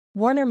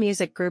Warner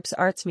Music Group's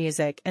Arts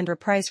Music and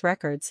Reprise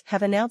Records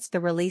have announced the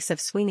release of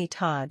Sweeney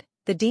Todd,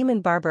 the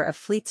Demon Barber of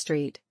Fleet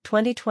Street,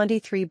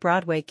 2023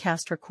 Broadway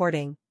cast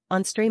recording,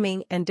 on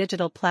streaming and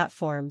digital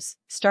platforms,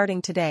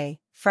 starting today,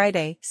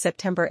 Friday,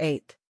 September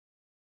 8th.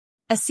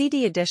 A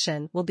CD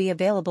edition will be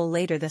available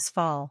later this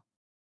fall.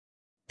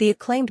 The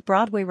acclaimed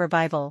Broadway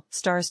revival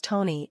stars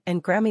Tony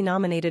and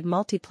Grammy-nominated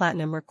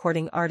multi-platinum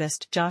recording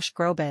artist Josh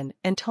Groban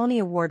and Tony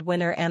Award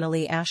winner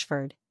Annalee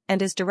Ashford,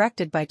 and is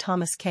directed by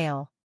Thomas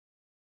Kail.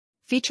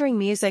 Featuring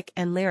music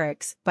and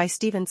lyrics by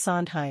Stephen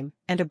Sondheim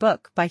and a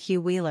book by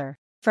Hugh Wheeler.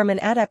 From an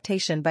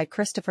adaptation by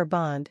Christopher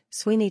Bond,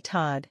 Sweeney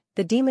Todd,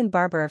 the Demon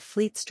Barber of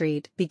Fleet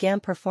Street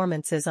began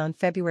performances on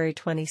February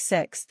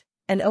 26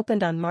 and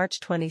opened on March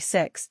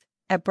 26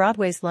 at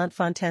Broadway's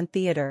Lunt-Fontanne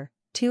Theatre,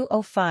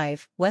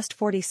 205 West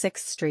 46th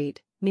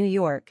Street, New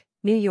York,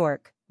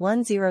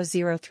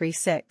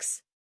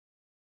 10036.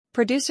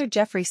 Producer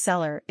Jeffrey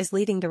Seller is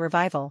leading the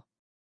revival.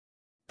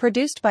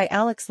 Produced by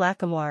Alex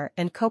Lacamoire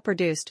and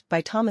co-produced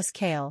by Thomas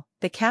Kail,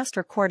 the cast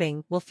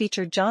recording will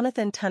feature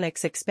Jonathan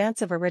Tunnock's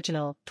expansive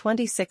original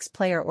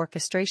 26-player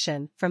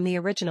orchestration from the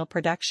original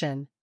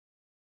production.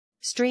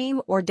 Stream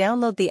or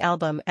download the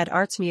album at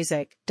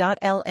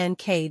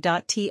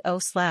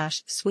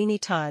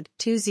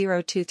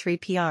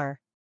artsmusic.lnk.to/SweeneyTodd2023pr.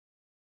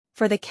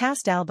 For the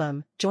cast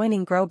album,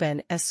 joining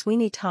Groban as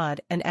Sweeney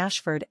Todd and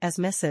Ashford as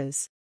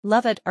Mrs.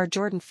 Lovett are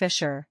Jordan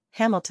Fisher,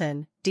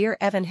 Hamilton, Dear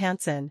Evan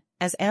Hansen,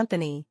 as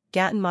Anthony,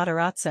 Gatton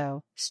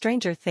Matarazzo,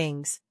 Stranger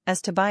Things,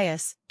 as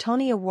Tobias,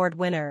 Tony Award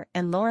winner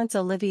and Laurence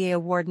Olivier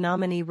Award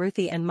nominee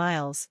Ruthie and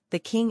Miles, The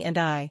King and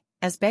I,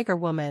 as Beggar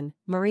Woman,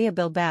 Maria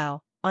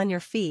Bilbao, On Your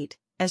Feet,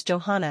 as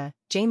Johanna,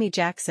 Jamie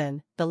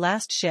Jackson, The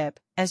Last Ship,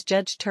 as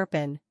Judge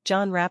Turpin,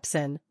 John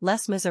Rapson,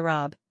 Les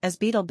Miserables, as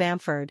Beetle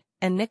Bamford,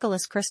 and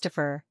Nicholas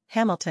Christopher,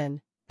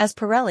 Hamilton, as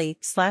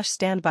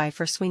Pirelli/Standby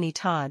for Sweeney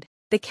Todd.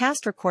 The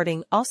cast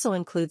recording also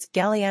includes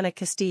Galliana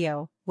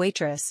Castillo,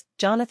 Waitress,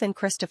 Jonathan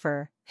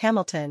Christopher,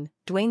 Hamilton,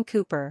 Dwayne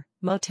Cooper,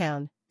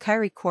 Motown,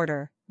 Kyrie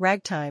Corder,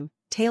 Ragtime,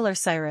 Taylor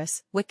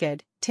Cyrus,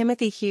 Wicked,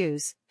 Timothy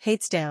Hughes,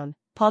 Hadestown,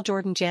 Paul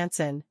Jordan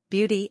Jansen,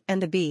 Beauty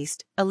and the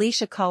Beast,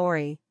 Alicia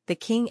Kaori, The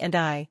King and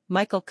I,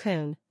 Michael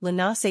Kuhn,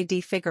 Lenace D.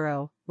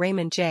 Figaro,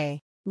 Raymond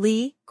J.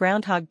 Lee,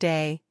 Groundhog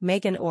Day,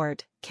 Megan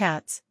Ort,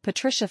 Cats,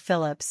 Patricia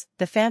Phillips,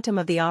 The Phantom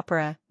of the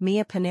Opera,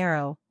 Mia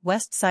Pinero,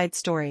 West Side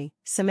Story,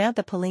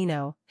 Samantha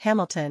Polino,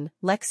 Hamilton,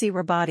 Lexi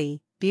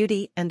Rabati,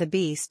 Beauty and the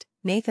Beast,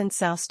 Nathan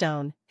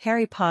Southstone,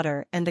 Harry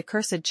Potter and the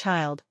Cursed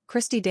Child,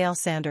 Christy Dale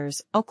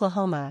Sanders,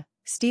 Oklahoma,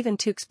 Stephen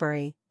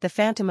Tewksbury, The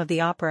Phantom of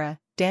the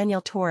Opera,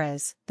 Daniel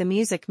Torres, The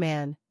Music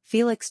Man,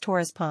 Felix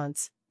Torres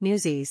Ponce,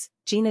 Newsies,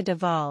 Gina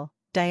Duvall,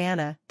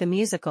 Diana, The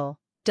Musical,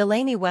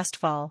 Delaney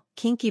Westfall,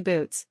 Kinky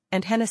Boots,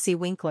 and Hennessy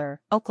Winkler,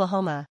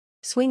 Oklahoma.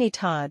 Sweeney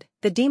Todd,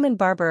 the Demon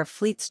Barber of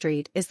Fleet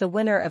Street is the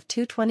winner of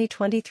two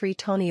 2023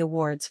 Tony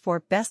Awards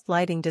for Best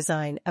Lighting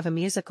Design of a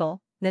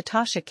Musical,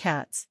 Natasha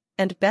Katz,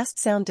 and Best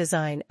Sound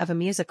Design of a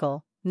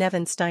Musical,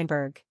 Nevin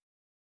Steinberg.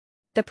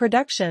 The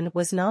production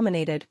was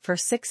nominated for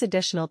 6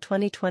 additional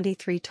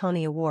 2023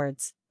 Tony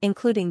Awards,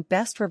 including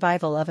Best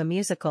Revival of a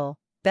Musical,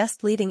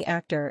 Best Leading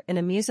Actor in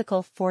a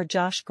Musical for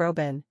Josh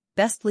Groban,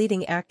 Best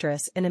Leading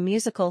Actress in a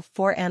Musical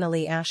for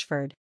Annalee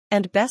Ashford,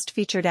 and Best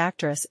Featured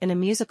Actress in a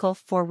Musical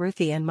for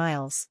Ruthie and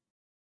Miles.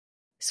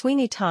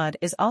 Sweeney Todd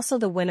is also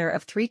the winner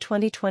of 3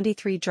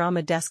 2023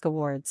 Drama Desk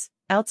Awards: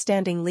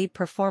 Outstanding Lead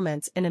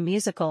Performance in a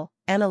Musical,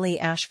 Annalee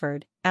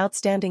Ashford,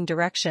 Outstanding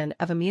Direction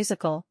of a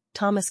Musical,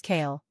 Thomas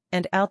Kail,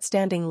 and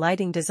Outstanding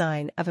Lighting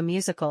Design of a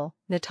Musical,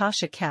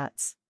 Natasha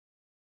Katz.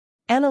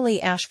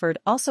 Annalee Ashford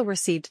also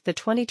received the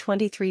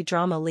 2023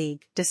 Drama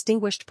League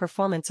Distinguished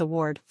Performance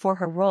Award for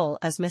her role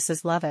as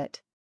Mrs.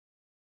 Lovett.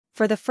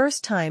 For the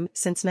first time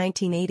since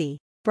 1980,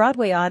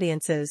 Broadway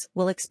audiences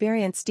will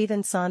experience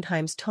Stephen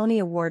Sondheim's Tony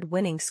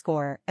Award-winning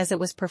score as it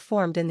was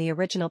performed in the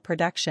original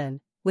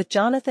production, with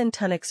Jonathan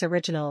Tunnock's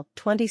original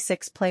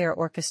 26-player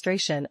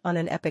orchestration on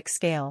an epic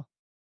scale.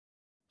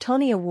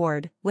 Tony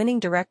Award-winning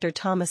director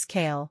Thomas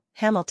Kail,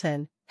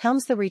 Hamilton,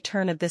 helms the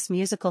return of this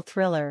musical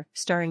thriller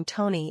starring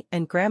Tony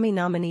and Grammy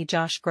nominee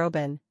Josh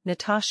Groban,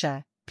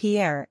 Natasha,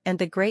 Pierre and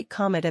the Great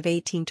Comet of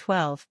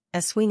 1812,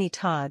 as Sweeney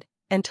Todd,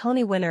 and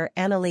Tony winner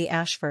Annalee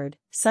Ashford,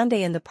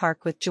 Sunday in the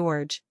Park with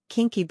George,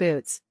 Kinky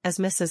Boots, as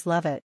Mrs.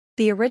 Lovett.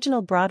 The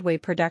original Broadway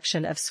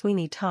production of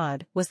Sweeney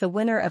Todd was the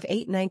winner of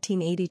 8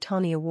 1980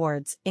 Tony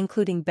Awards,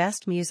 including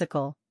Best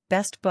Musical,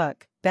 Best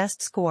Book,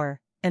 Best Score,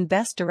 and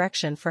Best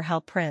Direction for Hal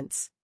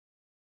Prince.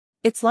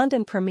 Its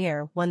London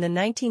premiere won the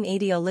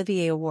 1980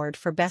 Olivier Award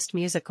for Best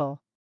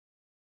Musical.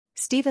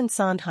 Stephen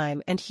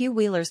Sondheim and Hugh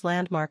Wheeler's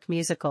landmark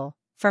musical,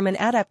 from an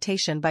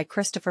adaptation by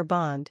Christopher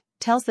Bond,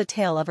 tells the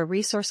tale of a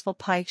resourceful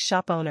pie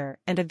shop owner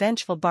and a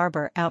vengeful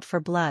barber out for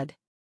blood.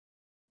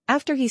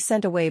 After he's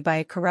sent away by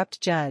a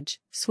corrupt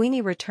judge,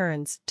 Sweeney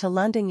returns to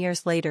London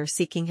years later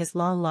seeking his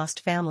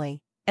long-lost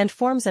family, and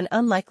forms an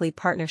unlikely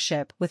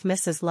partnership with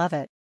Mrs.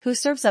 Lovett, who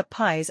serves up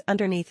pies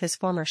underneath his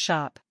former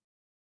shop.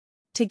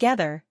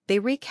 Together, they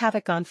wreak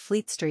havoc on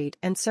Fleet Street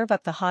and serve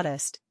up the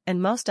hottest,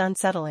 and most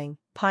unsettling,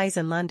 pies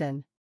in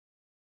London.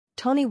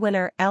 Tony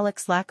winner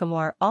Alex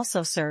Lacamoire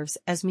also serves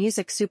as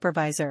music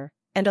supervisor,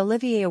 and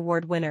Olivier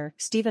Award winner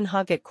Stephen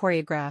Hoggett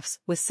choreographs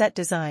with set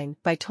design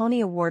by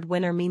Tony Award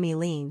winner Mimi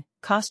Lean,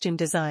 costume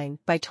design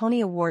by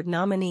Tony Award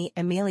nominee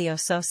Emilio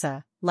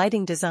Sosa,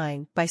 lighting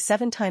design by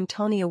 7-time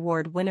Tony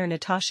Award winner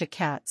Natasha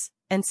Katz,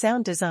 and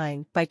sound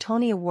design by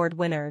Tony Award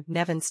winner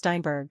Nevin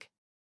Steinberg.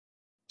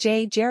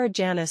 Jared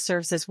Jana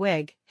serves as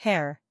wig,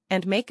 hair,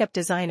 and makeup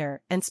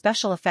designer, and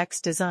special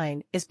effects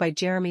design is by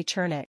Jeremy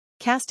Chernick.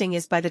 Casting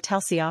is by the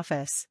Telsey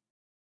office.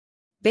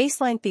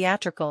 Baseline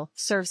Theatrical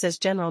serves as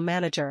general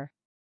manager.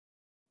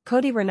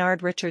 Cody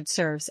Renard Richard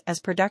serves as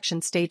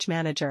production stage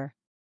manager.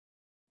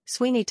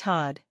 Sweeney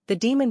Todd, The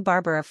Demon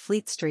Barber of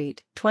Fleet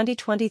Street,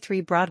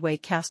 2023 Broadway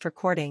cast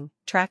recording,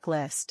 track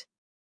list.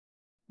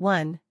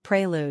 1.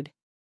 Prelude.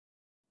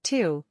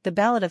 2. The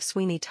Ballad of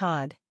Sweeney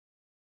Todd.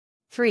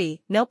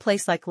 3. No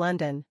Place Like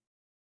London.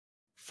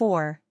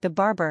 4. The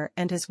Barber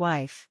and His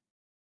Wife.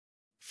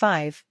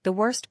 5. The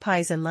Worst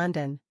Pies in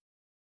London.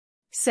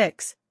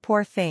 6.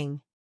 Poor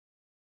Thing.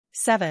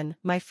 7.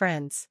 My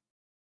Friends.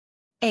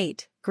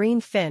 8.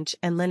 Green Finch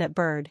and Linnet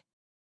Bird.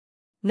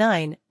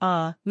 9.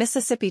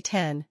 Mississippi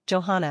 10,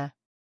 Johanna.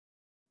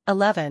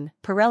 11.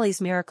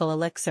 Pirelli's Miracle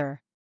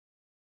Elixir.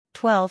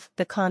 12.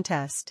 The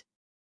Contest.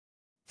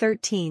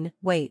 13.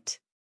 Wait.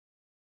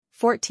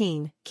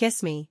 14.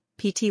 Kiss Me,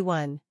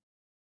 PT1.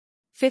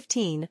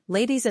 15.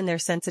 Ladies and Their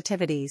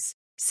Sensitivities.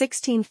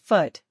 16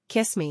 Foot,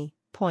 Kiss Me,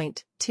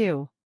 Point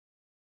 2.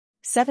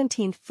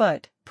 17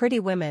 Foot, Pretty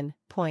Women,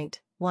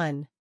 Point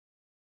 1.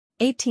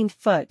 18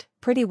 Foot,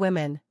 Pretty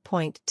Women,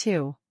 Point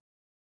 2.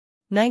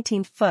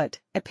 19 Foot,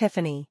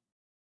 Epiphany.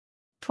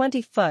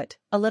 20 Foot,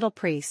 A Little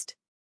Priest.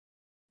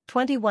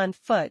 21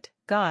 Foot,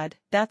 God,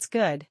 That's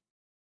Good.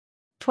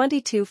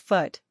 22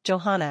 Foot,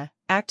 Johanna,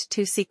 Act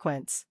 2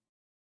 Sequence.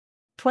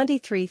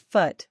 23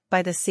 Foot,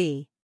 By the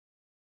Sea.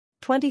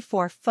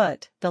 24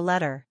 Foot, The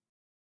Letter.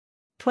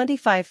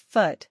 25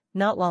 Foot,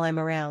 Not While I'm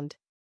Around.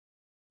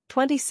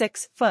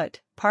 26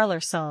 Foot, Parlor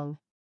Song.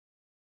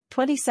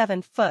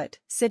 27 Foot,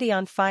 City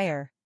on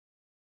Fire.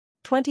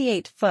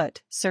 28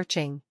 Foot,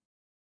 Searching.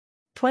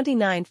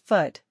 29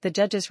 Foot, The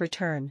Judge's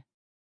Return.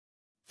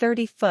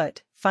 30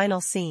 Foot,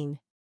 Final Scene.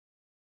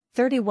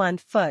 31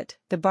 Foot,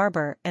 The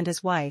Barber and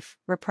His Wife,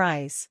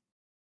 Reprise.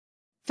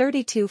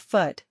 32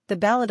 Foot, The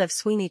Ballad of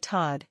Sweeney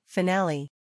Todd, Finale.